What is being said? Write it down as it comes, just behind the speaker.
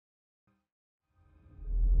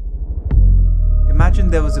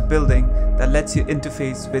there was a building that lets you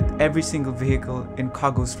interface with every single vehicle in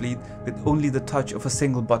Cargo's fleet with only the touch of a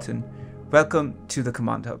single button. Welcome to the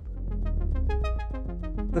Command Hub.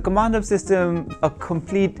 The Command Hub system, a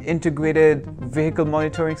complete integrated vehicle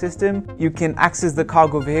monitoring system. You can access the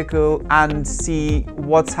cargo vehicle and see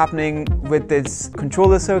what's happening with its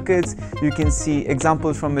controller circuits. You can see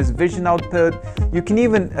examples from its vision output. You can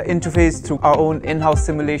even interface through our own in-house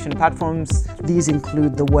simulation platforms. These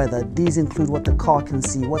include the weather, these include what the car can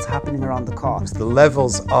see, what's happening around the car. The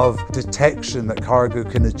levels of detection that Cargo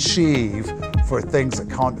can achieve for things that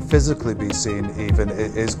can't physically be seen even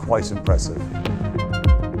is quite impressive.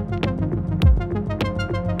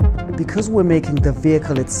 Because we're making the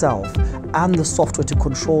vehicle itself and the software to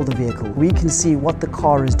control the vehicle, we can see what the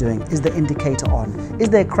car is doing. Is the indicator on? Is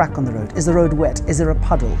there a crack on the road? Is the road wet? Is there a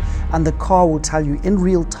puddle? And the car will tell you in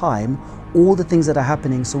real time all the things that are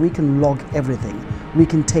happening, so we can log everything. We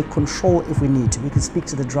can take control if we need to. We can speak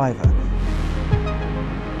to the driver.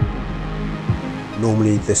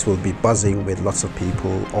 Normally this will be buzzing with lots of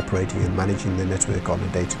people operating and managing the network on a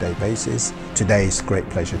day-to-day basis. Today it's a great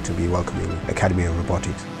pleasure to be welcoming Academy of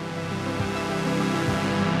Robotics.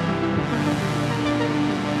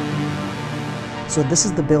 So this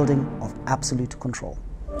is the building of absolute control.